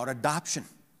talking about adoption.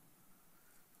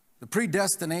 The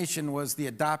predestination was the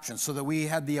adoption so that we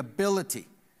had the ability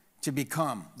to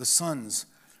become the sons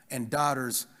and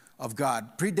daughters of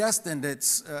God. Predestined,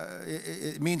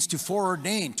 it means to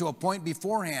foreordain, to appoint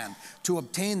beforehand, to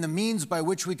obtain the means by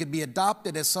which we could be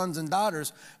adopted as sons and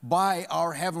daughters by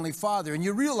our Heavenly Father. And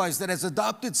you realize that as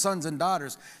adopted sons and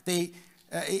daughters, they,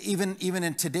 even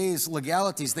in today's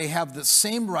legalities, they have the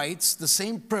same rights, the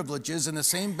same privileges, and the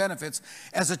same benefits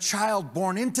as a child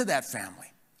born into that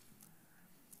family.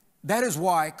 That is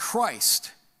why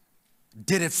Christ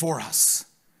did it for us.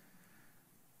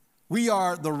 We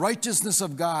are the righteousness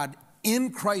of God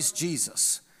in Christ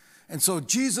Jesus. And so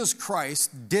Jesus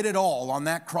Christ did it all on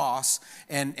that cross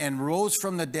and rose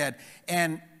from the dead.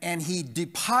 And he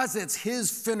deposits his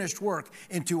finished work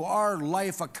into our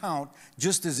life account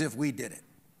just as if we did it.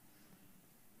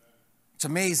 It's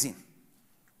amazing.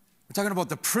 We're talking about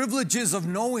the privileges of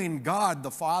knowing God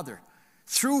the Father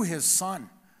through his Son.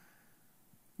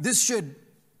 This should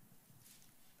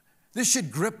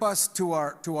grip us to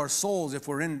our souls if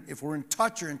we're in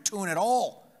touch or in tune at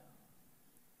all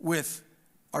with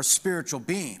our spiritual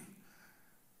being,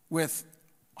 with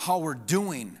how we're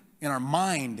doing in our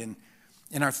mind and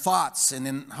in our thoughts and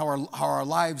in how our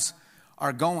lives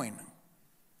are going.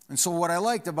 And so what I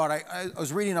liked about I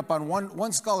was reading up on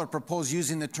one scholar proposed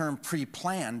using the term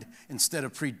pre-planned instead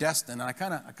of predestined, and I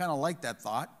kind of like that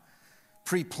thought,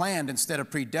 pre-planned instead of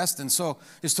predestined. So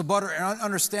is to better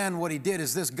understand what he did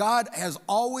is this: God has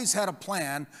always had a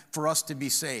plan for us to be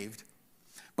saved,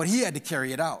 but he had to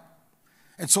carry it out.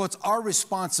 And so it's our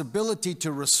responsibility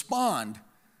to respond,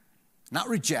 not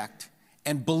reject,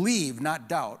 and believe, not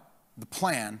doubt, the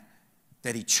plan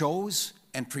that he chose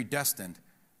and predestined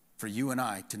for you and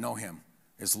I to know him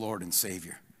as Lord and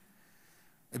Savior.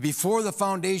 Before the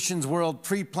foundations world,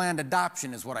 pre-planned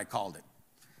adoption is what I called it,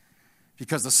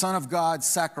 because the Son of God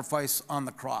sacrificed on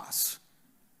the cross.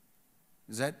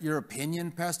 Is that your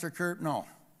opinion, Pastor Kurt? No.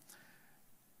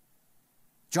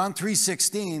 John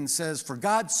 3:16 says, "For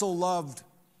God so loved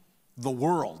the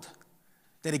world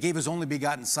that he gave his only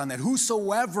begotten Son, that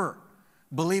whosoever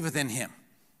believeth in him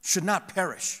should not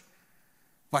perish,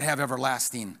 but have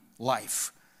everlasting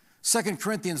life." 2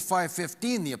 Corinthians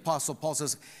 5:15, the Apostle Paul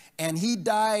says, "And he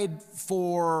died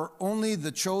for only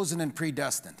the chosen and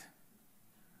predestined."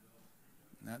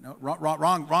 No,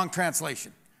 wrong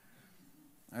translation.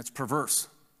 That's perverse.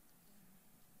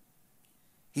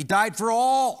 He died for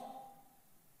all,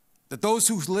 that those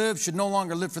who live should no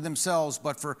longer live for themselves,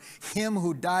 but for him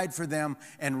who died for them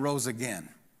and rose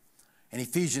again. And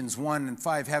Ephesians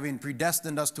 1:5, having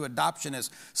predestined us to adoption as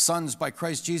sons by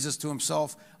Christ Jesus to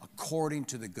himself, according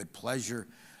to the good pleasure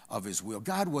of his will.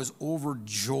 God was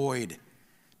overjoyed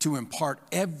to impart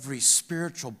every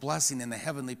spiritual blessing in the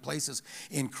heavenly places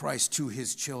in Christ to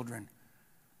his children.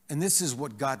 And this is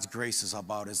what God's grace is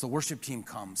about as the worship team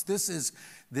comes. These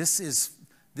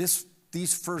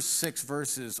first 6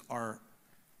 verses are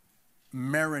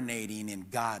marinating in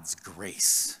God's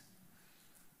grace.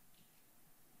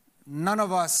 None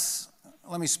of us,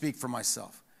 let me speak for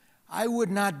myself, I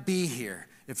would not be here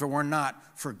if it were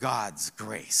not for God's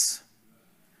grace.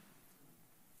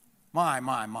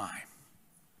 My.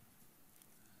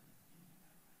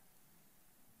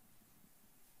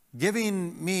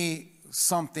 Giving me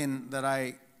something that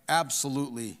I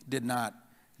absolutely did not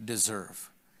deserve.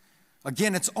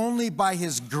 Again, it's only by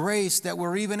his grace that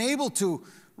we're even able to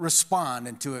respond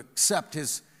and to accept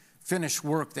his finished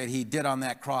work that he did on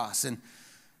that cross. And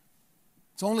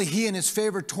it's only he and his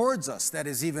favor towards us that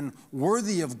is even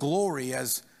worthy of glory,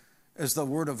 as the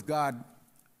word of God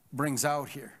brings out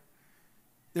here.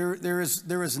 There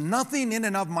is nothing in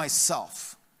and of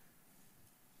myself.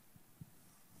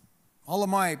 All of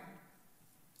my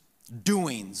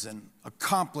doings and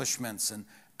accomplishments and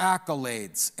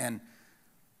accolades and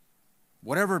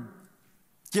whatever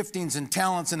giftings and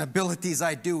talents and abilities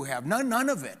I do have, none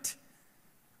of it.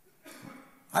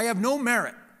 I have no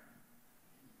merit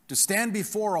to stand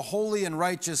before a holy and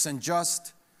righteous and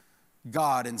just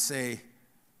God and say,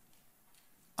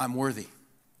 I'm worthy.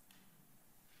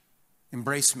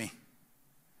 Embrace me.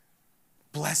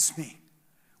 Bless me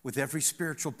with every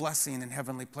spiritual blessing in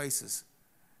heavenly places.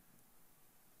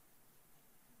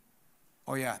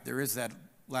 Oh yeah, there is that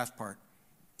last part.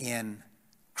 In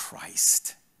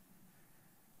Christ.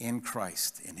 In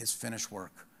Christ, in his finished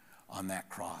work on that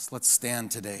cross. Let's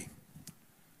stand today.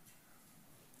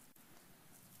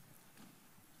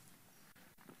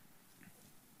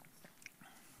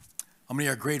 How many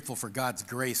are grateful for God's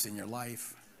grace in your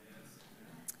life?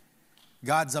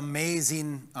 God's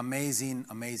amazing, amazing,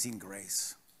 amazing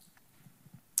grace.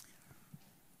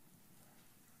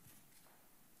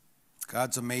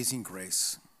 God's amazing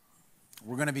grace.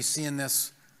 We're going to be seeing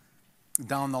this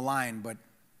down the line, but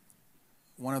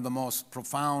one of the most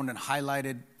profound and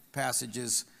highlighted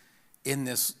passages in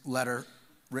this letter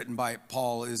written by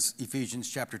Paul is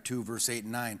Ephesians chapter 2, verse 8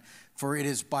 and 9. For it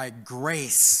is by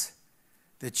grace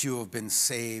that you have been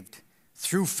saved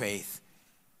through faith,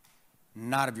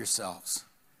 not of yourselves.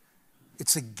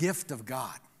 It's a gift of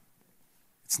God.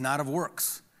 It's not of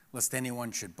works, lest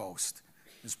anyone should boast.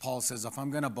 As Paul says, if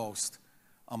I'm going to boast,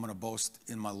 I'm going to boast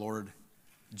in my Lord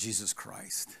Jesus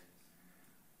Christ.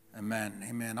 Amen.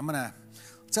 Amen.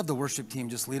 Let's have the worship team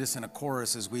just lead us in a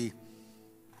chorus as we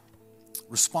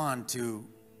respond to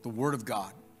the Word of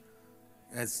God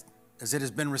as it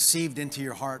has been received into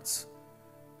your hearts,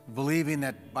 believing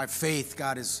that by faith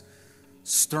God is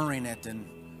stirring it and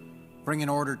bringing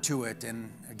order to it.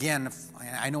 And again,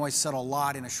 I know I said a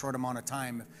lot in a short amount of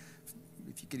time.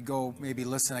 If you could go maybe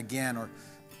listen again or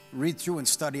read through and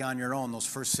study on your own those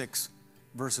first 6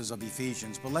 verses of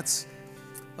Ephesians. But let's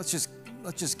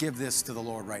just give this to the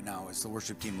Lord right now as the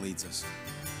worship team leads us.